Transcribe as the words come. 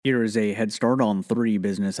Here is a head start on 3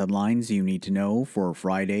 business headlines you need to know for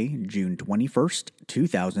Friday, June 21st,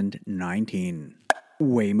 2019.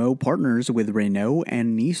 Waymo partners with Renault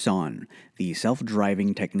and Nissan. The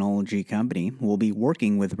self-driving technology company will be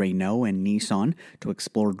working with Renault and Nissan to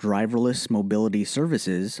explore driverless mobility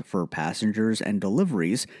services for passengers and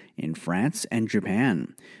deliveries in France and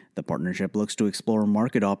Japan. The partnership looks to explore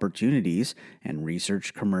market opportunities and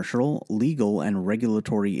research commercial, legal, and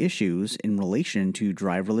regulatory issues in relation to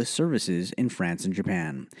driverless services in France and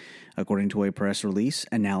Japan. According to a press release,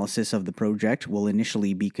 analysis of the project will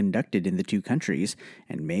initially be conducted in the 2 countries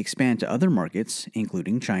and may expand to other markets,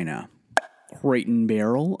 including China. Crate &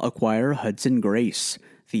 Barrel acquire Hudson Grace.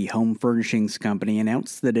 The home furnishings company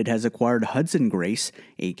announced that it has acquired Hudson Grace,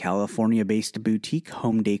 a California-based boutique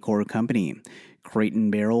home decor company. Crate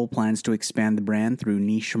 & Barrel plans to expand the brand through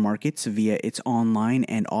niche markets via its online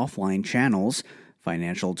and offline channels.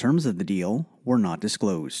 Financial terms of the deal were not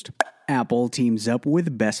disclosed. Apple teams up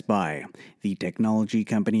with Best Buy. The technology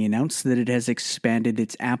company announced that it has expanded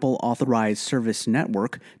its Apple Authorized Service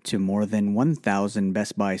Network to more than 1,000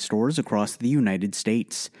 Best Buy stores across the United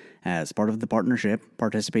States. As part of the partnership,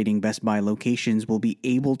 participating Best Buy locations will be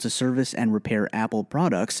able to service and repair Apple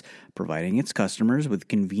products, providing its customers with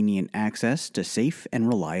convenient access to safe and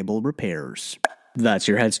reliable repairs. That's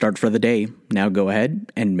your head start for the day. Now go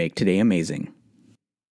ahead and make today amazing.